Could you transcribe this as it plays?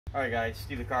Alright guys,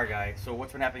 Steve the Car Guy. So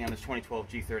what's been happening on this 2012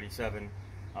 G37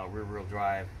 rear-wheel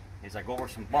drive is I go over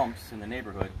some bumps in the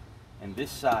neighborhood, and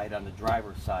this side on the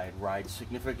driver's side rides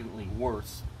significantly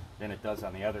worse than it does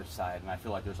on the other side, and I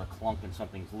feel like there's a clunk and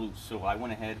something's loose. So I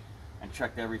went ahead and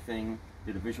checked everything,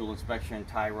 did a visual inspection,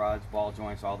 tie rods, ball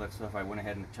joints, all that stuff. I went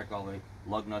ahead and checked all the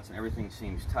lug nuts and everything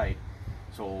seems tight.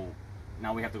 So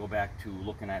now we have to go back to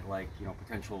looking at, like, you know,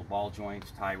 potential ball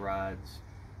joints, tie rods,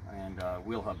 and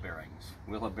wheel hub bearings.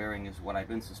 Wheel hub bearing is what I've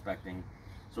been suspecting.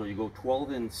 So you go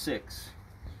 12 and 6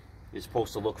 is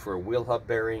supposed to look for a wheel hub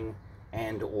bearing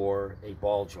and or a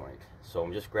ball joint. So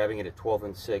I'm just grabbing it at 12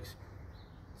 and 6.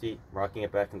 See, rocking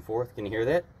it back and forth. Can you hear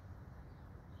that?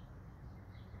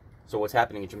 So what's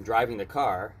happening is I'm driving the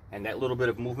car, and that little bit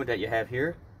of movement that you have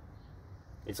here,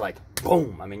 it's like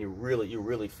boom. I mean, you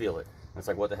really feel it. It's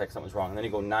like, what the heck, something's wrong. And then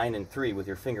you go 9 and 3 with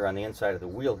your finger on the inside of the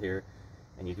wheel here,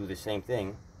 and you do the same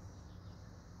thing.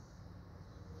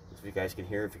 If you guys can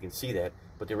hear, if you can see that,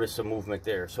 but there is some movement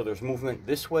there. So there's movement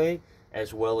this way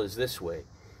as well as this way.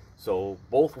 So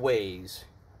both ways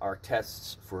are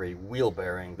tests for a wheel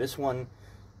bearing. This one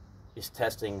is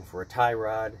testing for a tie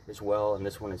rod as well, and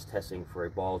this one is testing for a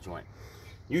ball joint.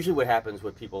 Usually what happens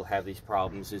when people have these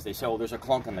problems is they say, oh, there's a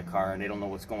clunk in the car, and they don't know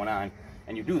what's going on.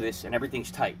 And you do this, and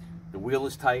everything's tight. The wheel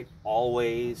is tight,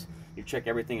 always. You check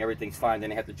everything, everything's fine.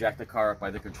 Then you have to jack the car up by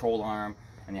the control arm,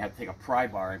 and you have to take a pry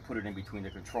bar and put it in between the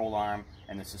control arm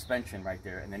and the suspension right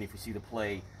there. And then if you see the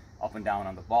play up and down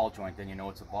on the ball joint, then you know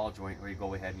it's a ball joint, or you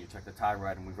go ahead and you check the tie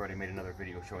rod, and we've already made another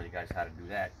video showing you guys how to do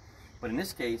that. But in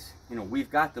this case, you know, we've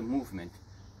got the movement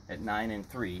at 9 and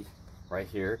 3 right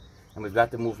here, and we've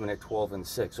got the movement at 12 and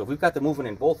 6. So if we've got the movement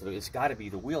in both of them, it's got to be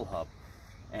the wheel hub.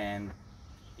 And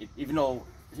even though,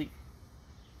 see,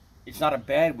 it's not a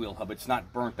bad wheel hub, it's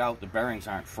not burnt out, the bearings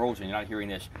aren't frozen, you're not hearing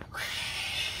this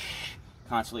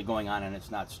constantly going on, and it's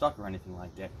not stuck or anything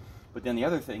like that. But then the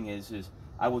other thing is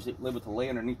I was able to lay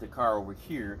underneath the car over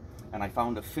here, and I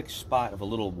found a fixed spot of a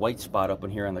little white spot up in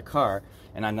here on the car,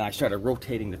 and then I started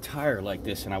rotating the tire like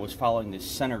this, and I was following this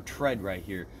center tread right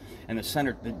here. And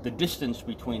the distance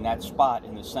between that spot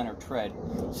and the center tread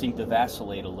seemed to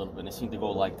vacillate a little bit. It seemed to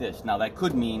go like this. Now that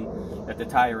could mean that the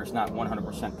tire is not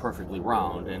 100% perfectly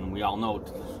round, and we all know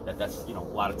that that's, you know,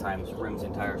 a lot of times rims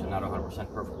and tires are not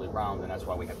 100% perfectly round, and that's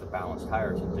why we have to balance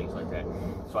tires and things like that.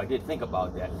 So I did think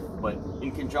about that, but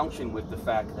in conjunction with the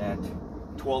fact that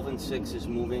 12 and 6 is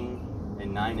moving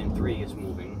and 9 and 3 is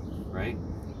moving, right?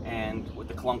 And with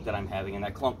the clunk that I'm having, and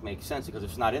that clunk makes sense because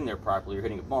if it's not in there properly, you're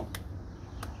hitting a bump.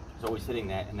 It's always hitting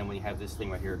that, and then when you have this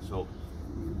thing right here, so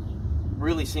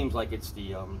really seems like it's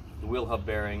the wheel hub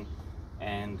bearing,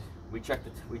 and we checked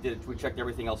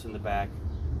everything else in the back,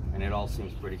 and it all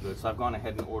seems pretty good. So I've gone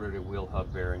ahead and ordered a wheel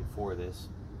hub bearing for this,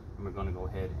 and we're going to go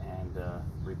ahead and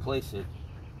replace it,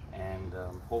 and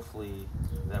hopefully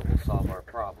that will solve our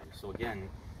problem. So again,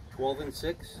 12 and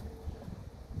 6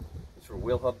 is for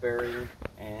wheel hub bearing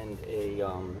and a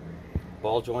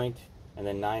ball joint, and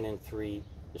then 9 and 3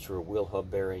 is for a wheel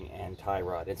hub bearing and tie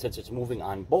rod. And since it's moving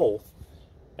on both,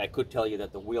 that could tell you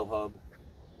that the wheel hub,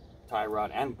 tie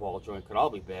rod, and ball joint could all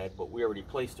be bad, but we already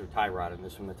placed our tie rod in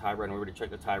this one. The tie rod, and we already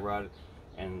checked the tie rod,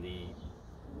 and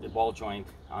the ball joint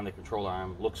on the control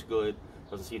arm looks good.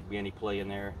 Doesn't seem to be any play in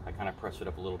there. I kind of pressed it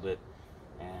up a little bit,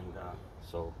 and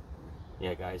so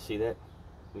yeah, guys, see that?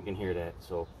 We can hear that.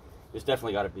 So it's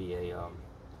definitely got to be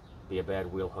a bad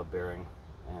wheel hub bearing,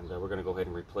 and we're going to go ahead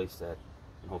and replace that.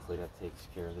 And hopefully that takes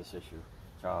care of this issue.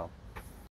 Ciao.